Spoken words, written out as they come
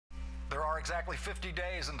There are exactly 50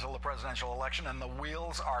 days until the presidential election, and the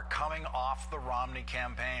wheels are coming off the Romney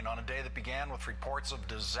campaign on a day that began with reports of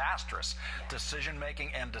disastrous decision-making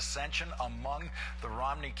and dissension among the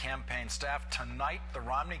Romney campaign staff. Tonight, the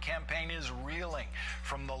Romney campaign is reeling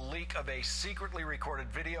from the leak of a secretly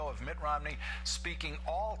recorded video of Mitt Romney speaking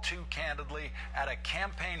all too candidly at a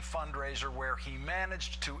campaign fundraiser where he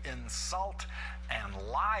managed to insult and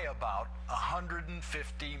lie about 150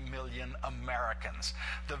 million Americans.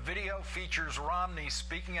 The video features Romney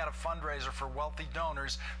speaking at a fundraiser for wealthy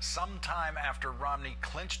donors sometime after Romney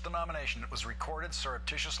clinched the nomination. It was recorded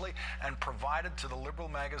surreptitiously and provided to the liberal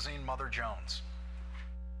magazine Mother Jones.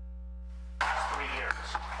 Last 3 years,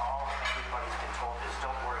 all everybody's been told is,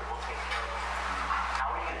 don't worry, we'll take care of it.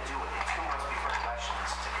 How are you going to do it in 2 months before elections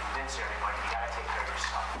to convince everybody you got to take care of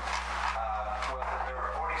yourself? Well, there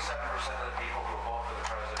are 47% of the people who vote for the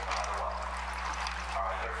president no matter what. All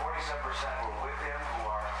right, there are 47% who are with him, who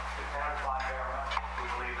are dependent upon government, who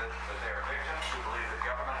believe that they are victims, who believe that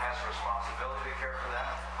government has a responsibility to care for them,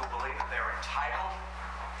 who believe that they're entitled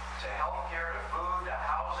to health care, to food, to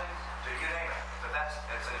housing, to you name it. That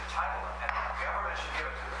it's an entitlement, and government should give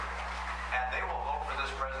it to them. And they will vote for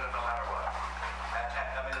this president no matter what. And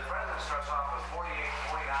I mean, the president starts off with 48,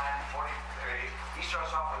 49, 40, he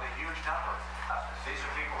starts off with a huge number. These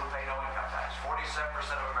are people who pay no income tax. 47%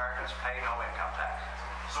 of Americans pay no income tax.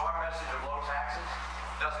 So our message of low taxes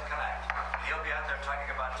doesn't connect. He'll be out there talking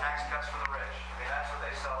about tax cuts for the rich. I mean, that's what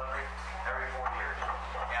they sell every 4 years.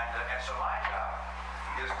 And so my job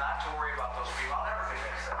is not to worry about those people. I'll never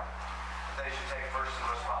convince them that they should take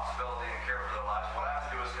personal responsibility and care for their lives. What I have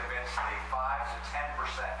to do is convince the 5 to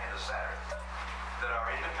 10% in the Senate that are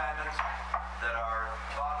independent, that are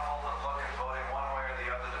thoughtful, that look at voting one way or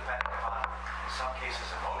the other depending upon, in some cases,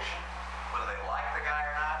 emotion, whether they like the guy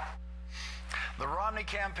or not. The Romney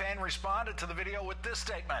campaign responded to the video with this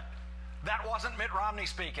statement: "That wasn't Mitt Romney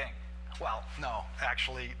speaking." Well, no,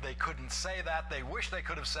 actually, they couldn't say that. They wish they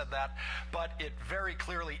could have said that, but it very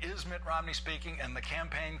clearly is Mitt Romney speaking, and the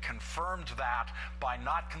campaign confirmed that by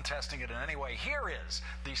not contesting it in any way. Here is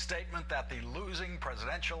the statement that the losing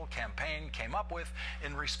presidential campaign came up with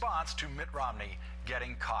in response to Mitt Romney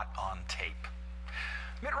getting caught on tape.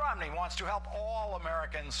 Mitt Romney wants to help all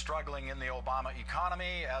Americans struggling in the Obama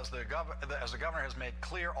economy. As the governor has made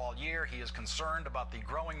clear all year, he is concerned about the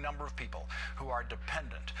growing number of people who are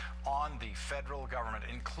dependent on the federal government,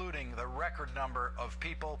 including the record number of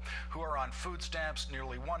people who are on food stamps,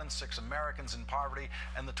 nearly 1 in 6 Americans in poverty,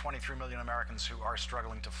 and the 23 million Americans who are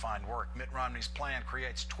struggling to find work. Mitt Romney's plan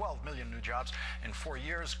creates 12 million new jobs in 4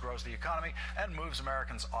 years, grows the economy, and moves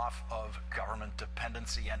Americans off of government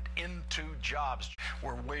dependency and into jobs.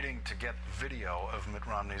 We're waiting to get video of Mitt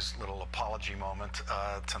Romney's little apology moment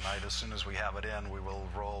tonight. As soon as we have it in, we will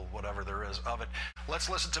roll whatever there is of it. Let's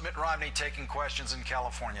listen to Mitt Romney taking questions in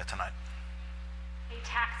California tonight.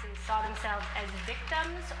 Taxes saw themselves as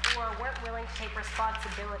victims or weren't willing to take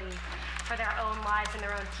responsibility for their own lives and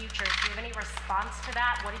their own futures. Do you have any response to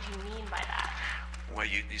that? What did you mean by that? Well,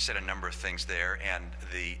 you said a number of things there, and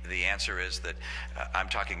the answer is that I'm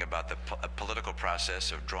talking about the political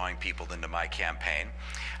process of drawing people into my campaign.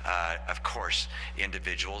 Of course,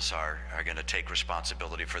 individuals are going to take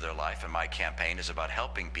responsibility for their life, and my campaign is about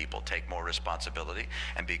helping people take more responsibility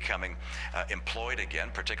and becoming employed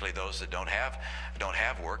again, particularly those that don't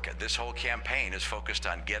have work. This whole campaign is focused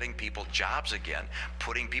on getting people jobs again,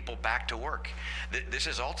 putting people back to work. This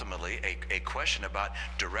is ultimately a question about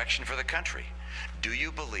direction for the country. Do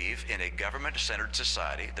you believe in a government-centered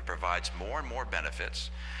society that provides more and more benefits,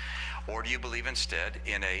 or do you believe instead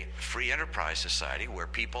in a free enterprise society where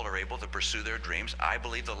people are able to pursue their dreams? I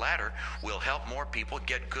believe the latter will help more people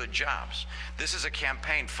get good jobs. This is a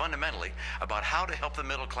campaign fundamentally about how to help the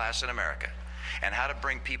middle class in America and how to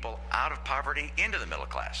bring people out of poverty into the middle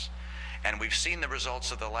class. And we've seen the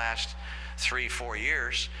results of the last 3-4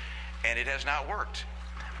 years, and it has not worked.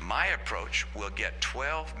 My approach will get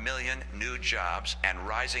 12 million new jobs and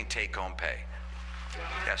rising take-home pay.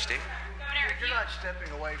 Yes, Steve? You're not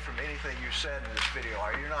stepping away from anything you said in this video,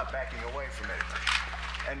 are you? You're not backing away from anything.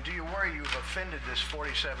 And do you worry you've offended this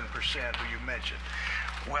 47% who you mentioned?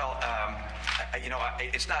 Well,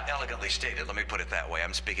 it's not elegantly stated. Let me put it that way.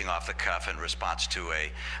 I'm speaking off the cuff in response to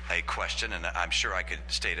a question, and I'm sure I could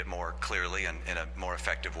state it more clearly and in a more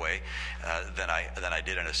effective way than I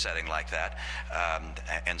did in a setting like that.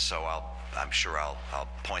 And so I'm sure I'll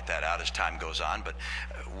point that out as time goes on. But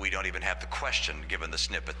we don't even have the question given the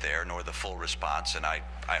snippet there, nor the full response. And I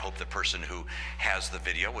hope the person who has the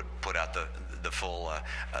video would put out the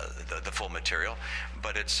full material.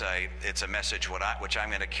 But it's a message which I'm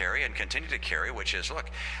going to carry and continue to carry, which is,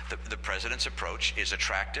 look, the president's approach is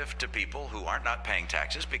attractive to people who aren't not paying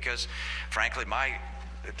taxes because, frankly, my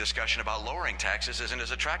discussion about lowering taxes isn't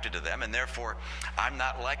as attractive to them, and therefore I'm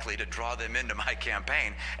not likely to draw them into my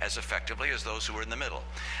campaign as effectively as those who are in the middle.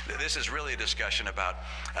 This is really a discussion about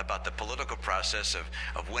the political process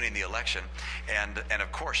of winning the election, and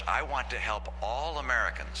of course I want to help all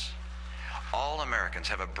Americans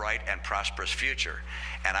have a bright and prosperous future.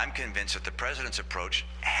 And I'm convinced that the president's approach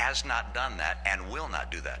has not done that and will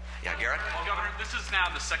not do that. Yeah, Garrett? Well, Governor, this is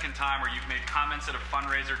now the second time where you've made comments at a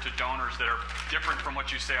fundraiser to donors that are different from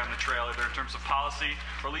what you say on the trail, either in terms of policy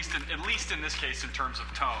or at least in this case in terms of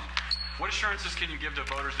tone. What assurances can you give to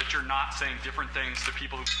voters that you're not saying different things to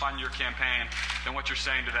people who fund your campaign than what you're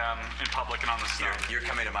saying to them in public and on the stage? You're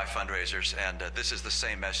coming to my fundraisers, and this is the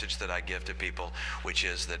same message that I give to people, which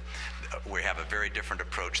is that we have a very different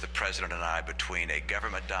approach, the president and I, between a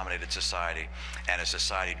government-dominated society and a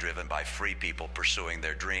society driven by free people pursuing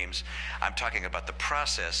their dreams. I'm talking about the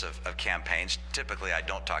process of campaigns. Typically, I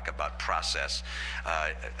don't talk about process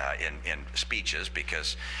in speeches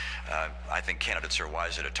because I think candidates are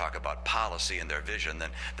wiser to talk about policy and their vision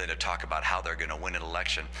than to talk about how they're going to win an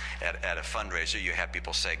election. At a fundraiser, you have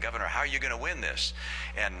people say, Governor, how are you going to win this?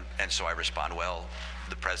 And so I respond, well,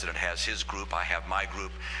 the president has his group, I have my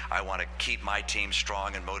group. I want to keep my team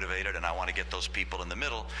strong and motivated, and I want to get those people in the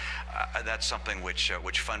middle. That's something which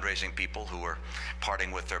fundraising people who are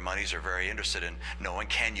parting with their monies are very interested in knowing,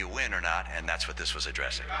 can you win or not? And that's what this was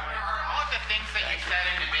addressing. Are all of the things that you said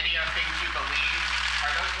in the video things you believe?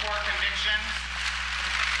 Are those core convictions?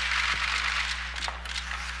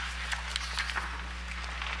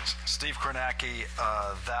 Steve Kornacki,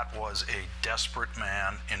 that was a desperate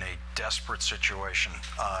man in a desperate situation.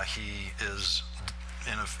 He's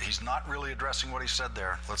not really addressing what he said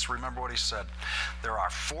there. Let's remember what he said. There are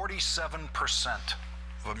 47%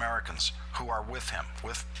 of Americans who are with him,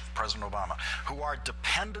 with President Obama, who are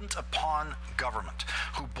dependent upon government,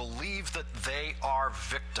 who believe that they are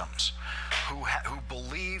victims, who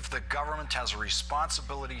believe the government has a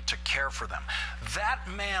responsibility to care for them. That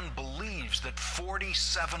man believes that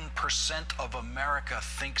 47% of America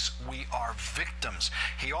thinks we are victims.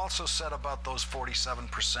 He also said about those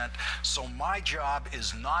 47%, so my job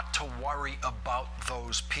is not to worry about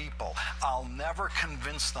those people. I'll never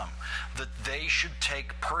convince them that they should take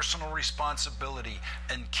personal responsibility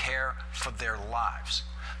and care for their lives.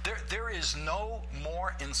 There is no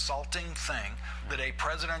more insulting thing that a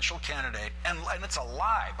presidential candidate, and it's a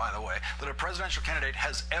lie, by the way, that a presidential candidate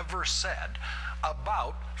has ever said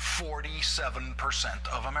about 47%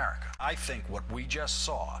 of America. I think what we just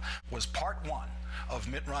saw was part one of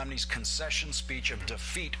Mitt Romney's concession speech of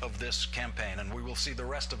defeat of this campaign, and we will see the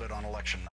rest of it on election night.